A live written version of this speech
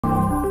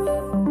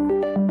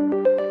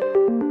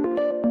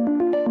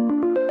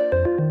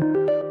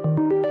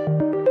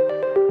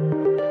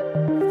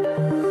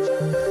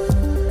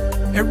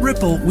At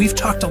Ripple, we've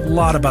talked a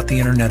lot about the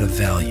Internet of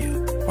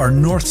Value, our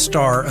North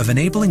Star of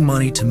enabling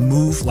money to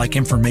move like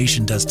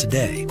information does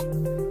today.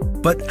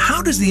 But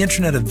how does the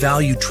Internet of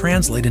Value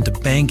translate into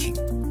banking?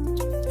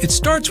 It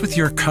starts with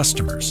your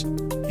customers.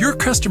 Your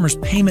customers'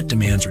 payment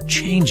demands are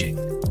changing,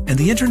 and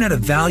the Internet of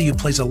Value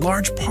plays a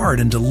large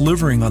part in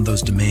delivering on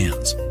those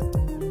demands.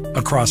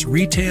 Across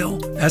retail,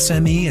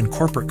 SME, and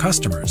corporate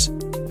customers,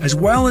 as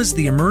well as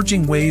the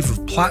emerging wave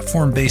of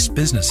platform-based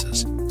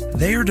businesses,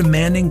 they are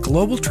demanding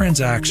global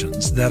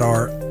transactions that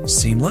are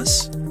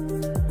seamless,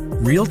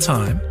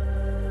 real-time,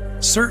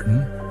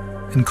 certain,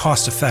 and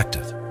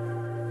cost-effective.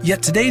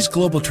 Yet today's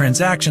global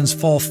transactions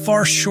fall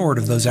far short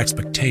of those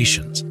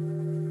expectations.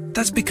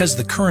 That's because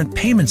the current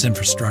payments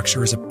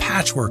infrastructure is a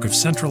patchwork of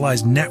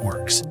centralized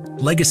networks,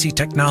 legacy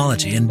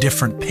technology, and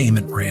different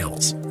payment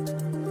rails.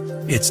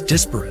 It's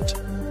disparate.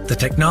 The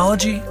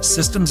technology,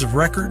 systems of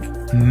record,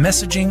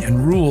 messaging,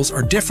 and rules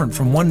are different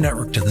from one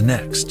network to the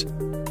next.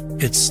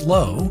 It's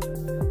slow.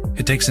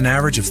 It takes an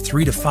average of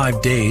 3 to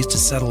 5 days to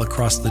settle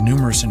across the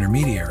numerous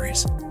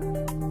intermediaries.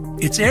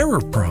 It's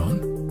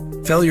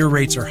error-prone. Failure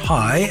rates are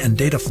high and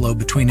data flow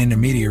between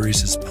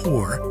intermediaries is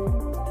poor.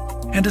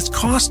 And it's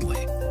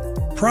costly.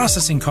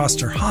 Processing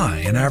costs are high,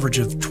 an average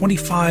of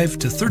 $25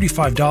 to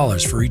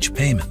 $35 for each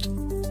payment.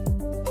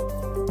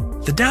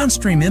 The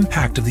downstream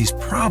impact of these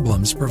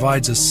problems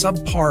provides a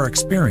subpar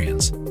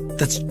experience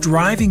that's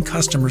driving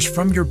customers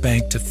from your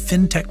bank to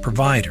fintech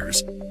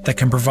providers that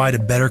can provide a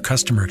better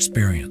customer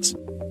experience.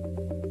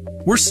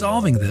 We're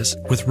solving this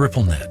with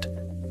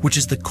RippleNet, which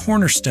is the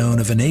cornerstone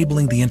of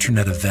enabling the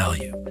Internet of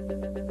Value.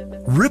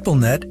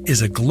 RippleNet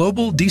is a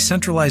global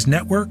decentralized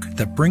network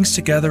that brings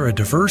together a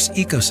diverse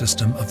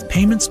ecosystem of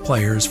payments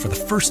players for the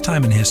first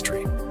time in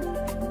history.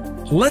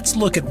 Let's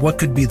look at what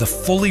could be the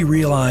fully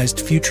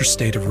realized future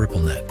state of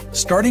RippleNet,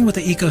 starting with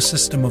the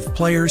ecosystem of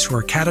players who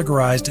are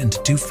categorized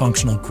into 2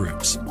 functional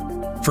groups.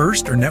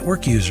 First are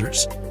network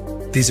users.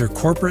 These are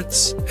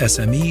corporates,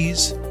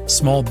 SMEs,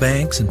 small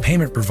banks, and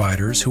payment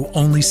providers who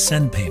only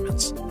send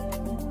payments.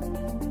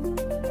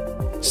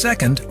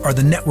 Second are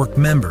the network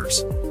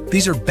members.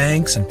 These are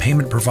banks and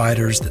payment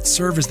providers that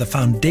serve as the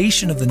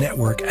foundation of the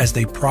network as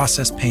they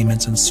process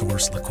payments and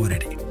source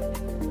liquidity.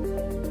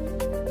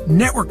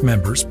 Network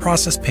members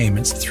process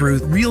payments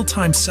through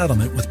real-time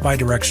settlement with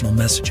bidirectional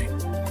messaging.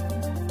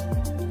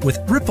 With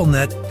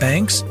RippleNet,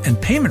 banks and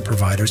payment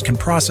providers can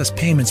process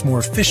payments more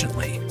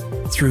efficiently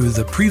through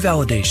the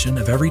pre-validation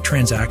of every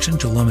transaction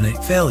to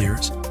eliminate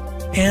failures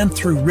and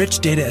through rich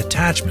data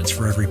attachments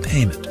for every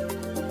payment.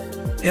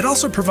 It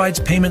also provides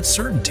payment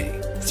certainty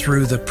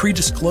through the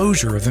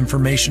pre-disclosure of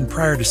information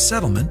prior to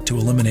settlement to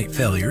eliminate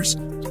failures,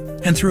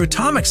 and through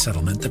atomic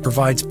settlement that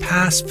provides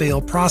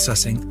pass-fail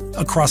processing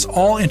across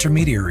all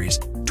intermediaries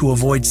to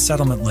avoid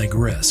settlement-leg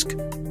risk.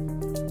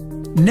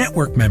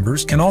 Network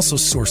members can also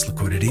source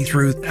liquidity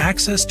through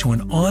access to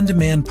an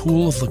on-demand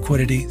pool of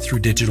liquidity through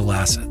digital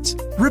assets.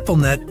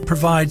 RippleNet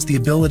provides the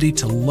ability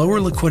to lower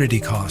liquidity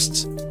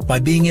costs by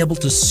being able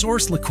to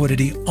source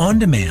liquidity on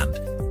demand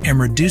and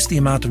reduce the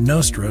amount of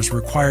nostros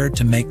required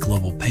to make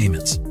global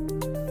payments.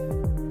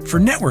 For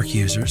network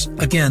users,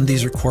 again,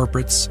 these are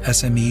corporates,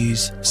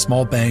 SMEs,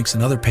 small banks,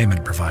 and other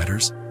payment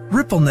providers,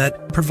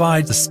 RippleNet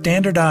provides a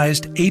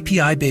standardized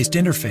API-based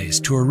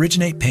interface to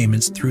originate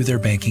payments through their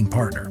banking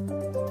partner.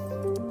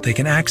 They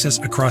can access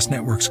across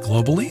networks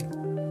globally,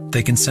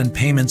 they can send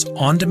payments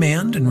on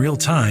demand in real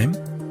time,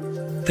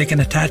 they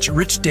can attach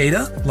rich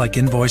data like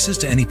invoices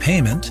to any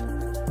payment,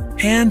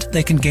 and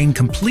they can gain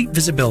complete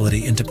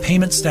visibility into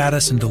payment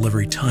status and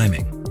delivery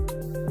timing.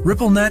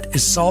 RippleNet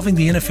is solving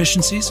the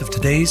inefficiencies of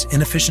today's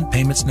inefficient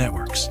payments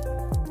networks.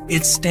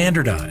 It's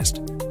standardized.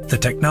 The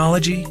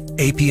technology,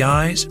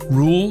 APIs,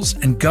 rules,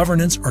 and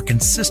governance are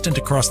consistent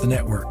across the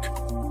network.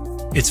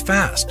 It's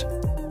fast.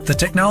 The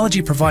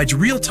technology provides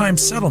real-time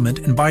settlement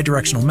and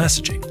bidirectional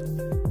messaging.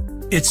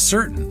 It's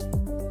certain.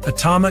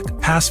 Atomic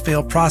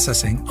pass-fail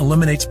processing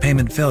eliminates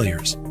payment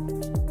failures.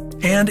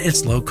 And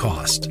it's low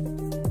cost.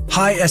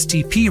 High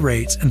STP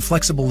rates and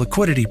flexible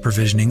liquidity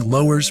provisioning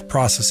lowers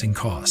processing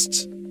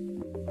costs.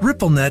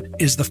 RippleNet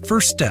is the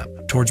first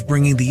step towards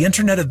bringing the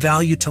Internet of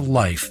Value to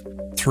life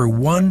through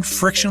one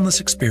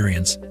frictionless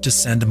experience to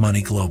send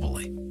money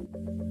globally.